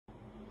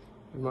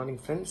Good morning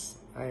friends,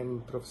 I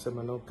am Professor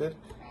Manokar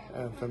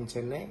from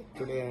Chennai.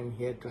 Today I am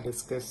here to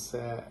discuss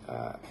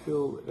a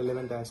few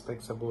relevant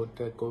aspects about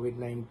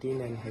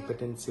COVID-19 and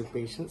hypertensive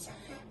patients.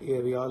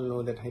 We all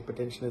know that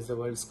hypertension is the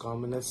world's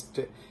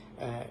commonest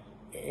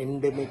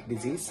endemic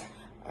disease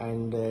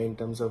and in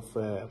terms of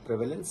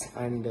prevalence,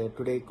 and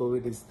today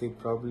COVID is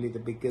probably the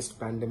biggest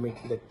pandemic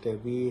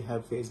that we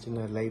have faced in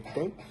our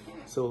lifetime.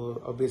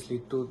 So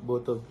obviously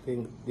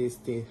these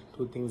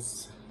two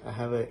things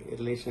have a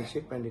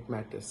relationship, and it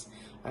matters,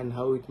 and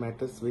how it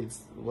matters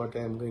is what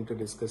I am going to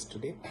discuss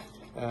today.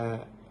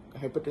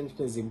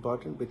 Hypertension is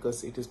important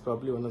because it is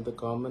probably one of the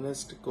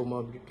commonest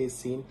comorbidities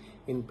seen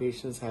in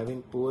patients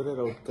having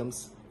poorer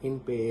outcomes in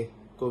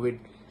COVID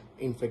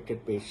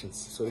infected patients.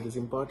 So it is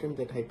important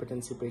that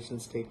hypertensive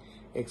patients take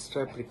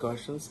extra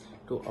precautions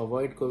to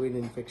avoid COVID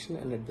infection,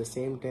 and at the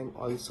same time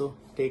also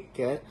take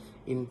care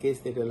in case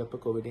they develop a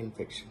COVID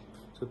infection.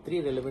 So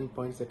three relevant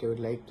points that I would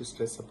like to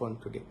stress upon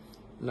today.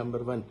 Number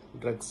one,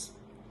 drugs.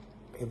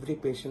 Every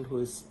patient who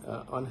is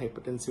on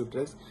hypertensive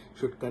drugs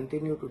should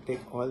continue to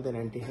take all their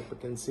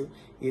antihypertensive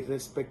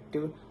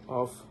irrespective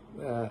of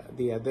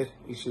the other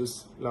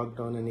issues,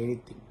 lockdown and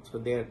anything. So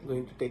they are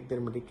going to take their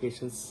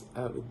medications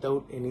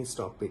without any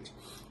stoppage.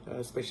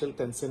 Special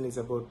concern is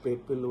about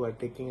people who are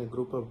taking a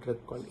group of drugs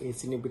called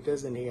ACE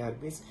inhibitors and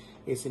ARBs.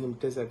 ACE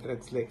inhibitors are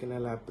drugs like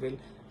enalapril,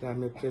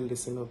 ramipril,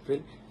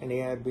 lisinopril, and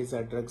ARBs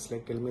are drugs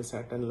like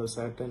telmisartan,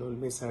 losartan,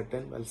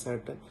 olmesartan,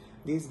 valsartan.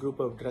 These group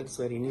of drugs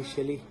where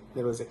initially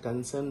there was a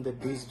concern that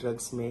these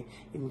drugs may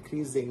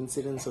increase the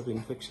incidence of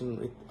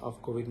infection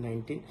of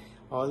COVID-19.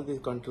 All these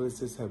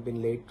controversies have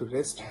been laid to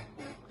rest.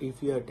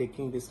 If you are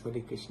taking this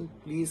medication,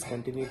 please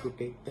continue to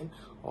take them.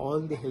 All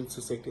the health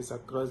societies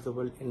across the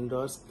world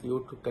endorse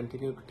you to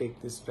continue to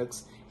take these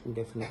drugs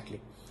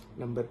indefinitely.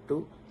 Number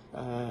two,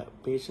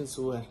 patients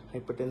who are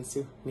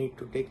hypertensive need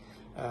to take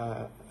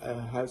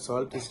have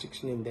salt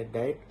restriction in their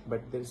diet,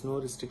 but there is no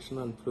restriction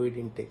on fluid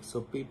intake. So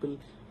people,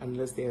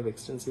 unless they have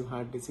extensive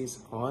heart disease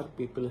or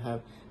people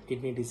have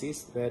kidney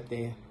disease where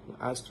they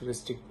are asked to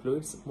restrict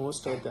fluids,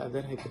 most of the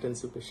other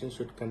hypertensive patients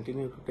should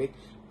continue to take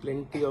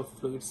plenty of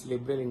fluids,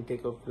 liberal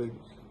intake of fluid,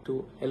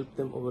 to help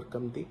them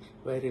overcome the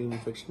viral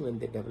infection when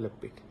they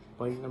develop it.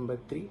 Point number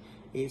three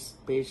is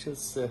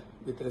patients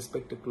with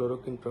respect to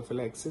chloroquine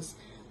prophylaxis.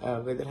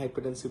 Whether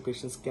hypertensive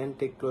patients can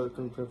take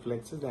chloroquine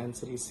prophylaxis, the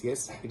answer is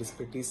yes. It is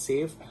pretty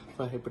safe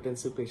for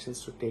hypertensive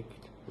patients to take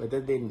it.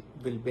 Whether they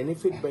will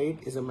benefit by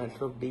it is a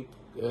matter of deep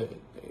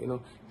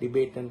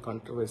debate and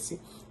controversy.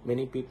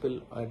 Many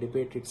people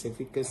debate its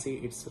efficacy,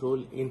 its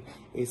role in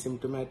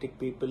asymptomatic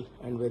people,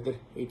 and whether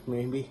it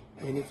may be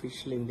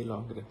beneficial in the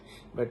long run.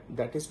 But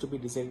that is to be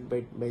decided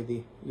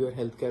by your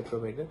healthcare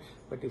provider.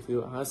 But if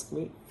you ask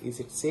me, is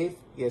it safe?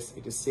 Yes,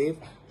 it is safe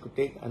to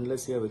take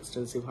unless you have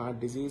extensive heart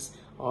disease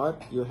or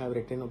you have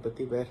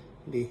retinopathy where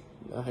the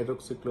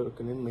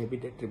hydroxychloroquine may be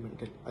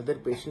detrimental. Other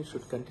patients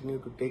should continue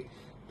to take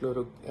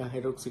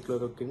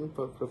hydroxychloroquine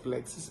for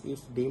prophylaxis if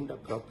deemed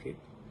appropriate.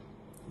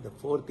 The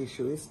fourth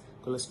issue is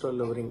cholesterol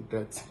lowering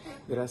drugs.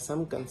 There are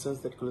some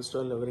concerns that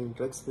cholesterol lowering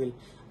drugs will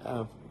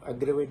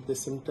aggravate the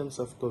symptoms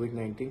of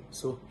COVID-19.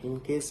 So in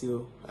case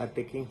you are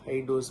taking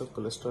high dose of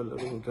cholesterol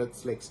lowering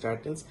drugs like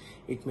statins,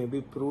 it may be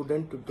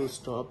prudent to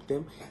stop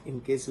them in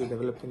case you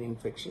develop an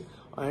infection,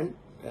 and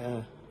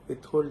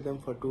withhold them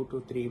for 2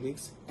 to 3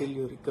 weeks till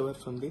you recover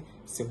from the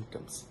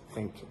symptoms.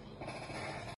 Thank you.